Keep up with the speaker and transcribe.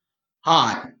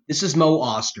Hi, this is Mo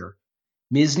Oster,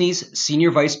 MSSNY's Senior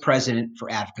Vice President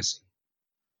for Advocacy.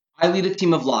 I lead a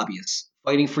team of lobbyists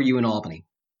fighting for you in Albany.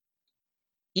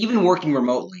 Even working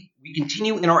remotely, we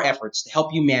continue in our efforts to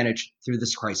help you manage through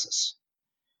this crisis.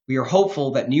 We are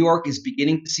hopeful that New York is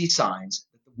beginning to see signs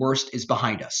that the worst is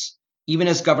behind us, even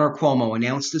as Governor Cuomo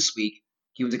announced this week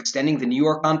he was extending the New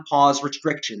York on pause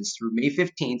restrictions through May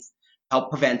 15th to help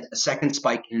prevent a second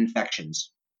spike in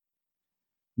infections.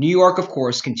 New York, of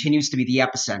course, continues to be the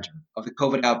epicenter of the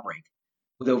COVID outbreak,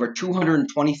 with over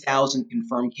 220,000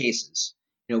 confirmed cases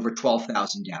and over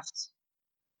 12,000 deaths.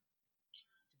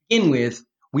 To begin with,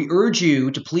 we urge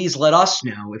you to please let us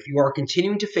know if you are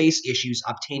continuing to face issues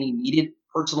obtaining needed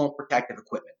personal protective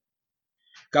equipment.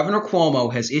 Governor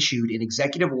Cuomo has issued an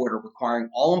executive order requiring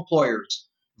all employers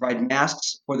to provide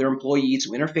masks for their employees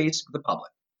who interface with the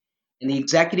public, and the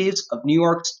executives of New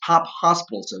York's top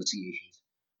hospital associations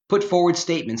put forward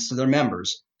statements to their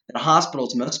members that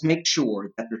hospitals must make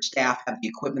sure that their staff have the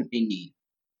equipment they need.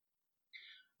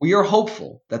 We are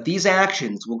hopeful that these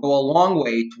actions will go a long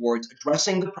way towards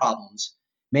addressing the problems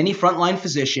many frontline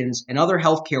physicians and other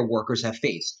healthcare workers have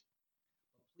faced.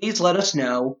 Please let us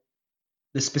know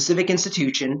the specific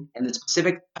institution and the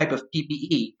specific type of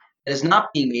PPE that is not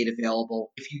being made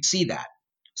available if you see that,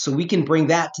 so we can bring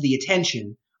that to the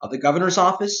attention of the governor's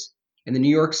office and the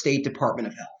New York State Department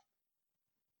of Health.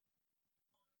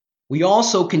 We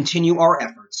also continue our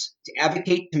efforts to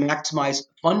advocate to maximize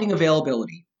funding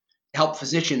availability to help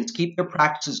physicians keep their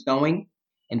practices going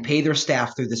and pay their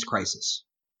staff through this crisis.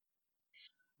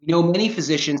 We know many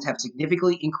physicians have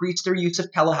significantly increased their use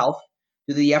of telehealth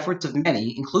through the efforts of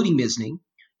many, including MSSNY, to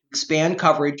expand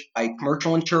coverage by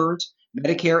commercial insurers,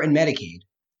 Medicare, and Medicaid.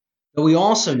 Though we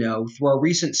also know through our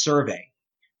recent survey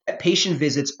that patient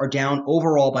visits are down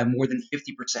overall by more than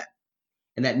 50%.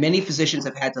 And that many physicians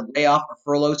have had to lay off or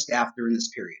furlough staff during this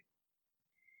period.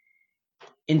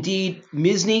 Indeed,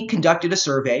 MSSNY conducted a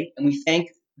survey, and we thank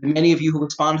the many of you who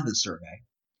responded to the survey.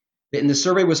 And the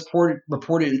survey was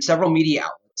reported in several media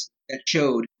outlets that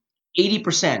showed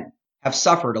 80% have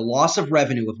suffered a loss of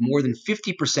revenue of more than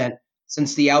 50%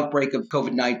 since the outbreak of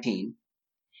COVID-19,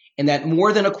 and that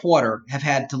more than a quarter have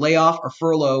had to lay off or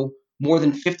furlough more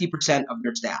than 50% of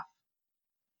their staff.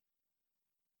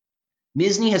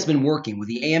 MSSNY has been working with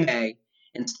the AMA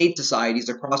and state societies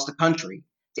across the country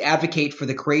to advocate for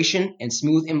the creation and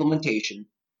smooth implementation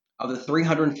of the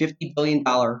 $350 billion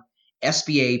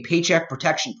SBA Paycheck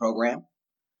Protection Program,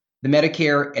 the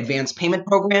Medicare Advanced Payment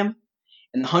Program,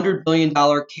 and the $100 billion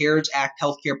CARES Act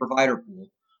healthcare provider pool,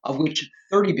 of which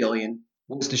 $30 billion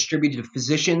was distributed to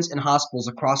physicians and hospitals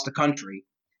across the country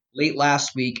late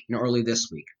last week and early this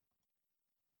week.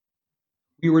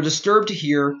 We were disturbed to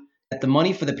hear that the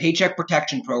money for the Paycheck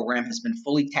Protection Program has been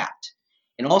fully tapped,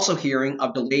 and also hearing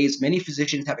of delays many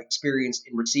physicians have experienced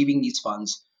in receiving these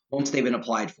funds once they've been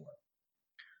applied for.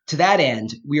 To that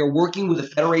end, we are working with the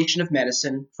Federation of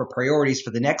Medicine for priorities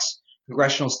for the next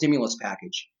congressional stimulus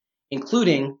package,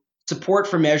 including support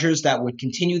for measures that would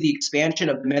continue the expansion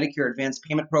of the Medicare Advanced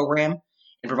Payment Program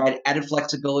and provide added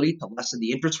flexibility to lessen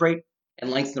the interest rate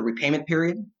and lengthen the repayment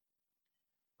period,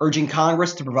 urging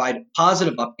Congress to provide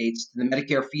positive updates to the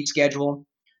Medicare fee schedule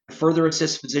to further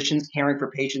assist physicians caring for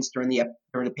patients during the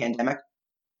pandemic,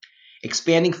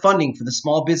 expanding funding for the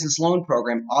small business loan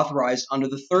program authorized under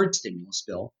the third stimulus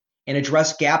bill and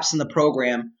address gaps in the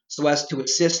program so as to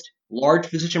assist large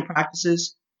physician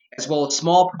practices as well as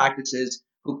small practices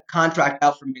who contract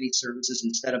out for many services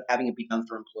instead of having it be done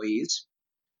for employees,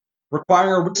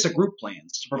 requiring ERISA group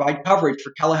plans to provide coverage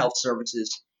for telehealth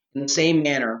services in the same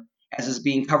manner as is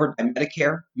being covered by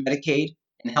Medicare, Medicaid,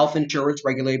 and health insurance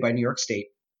regulated by New York State,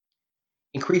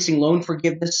 increasing loan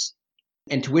forgiveness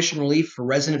and tuition relief for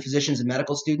resident physicians and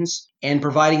medical students, and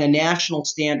providing a national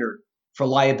standard for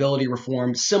liability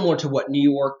reform similar to what New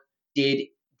York did,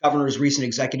 governor's recent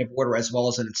executive order, as well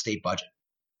as in its state budget.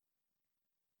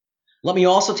 Let me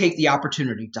also take the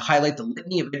opportunity to highlight the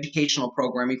litany of educational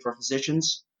programming for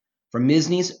physicians from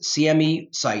MSSNY's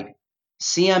CME site,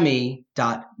 cme.mssny.org,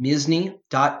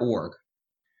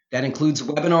 that includes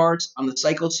webinars on the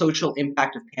psychosocial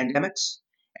impact of pandemics,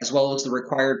 as well as the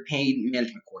required pain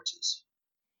management courses.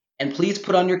 And please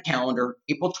put on your calendar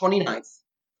April 29th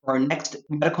for our next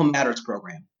Medical Matters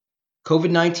program,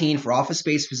 COVID-19 for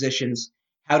office-based physicians,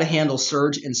 how to handle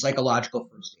surge and psychological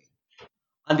first aid.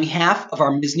 On behalf of our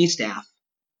MSSNY staff,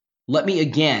 let me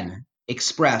again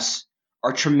express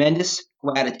our tremendous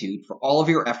gratitude for all of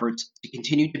your efforts to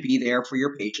continue to be there for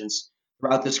your patients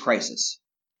throughout this crisis,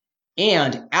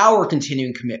 and our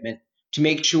continuing commitment to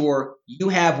make sure you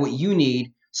have what you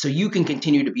need so you can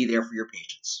continue to be there for your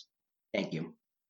patients. Thank you.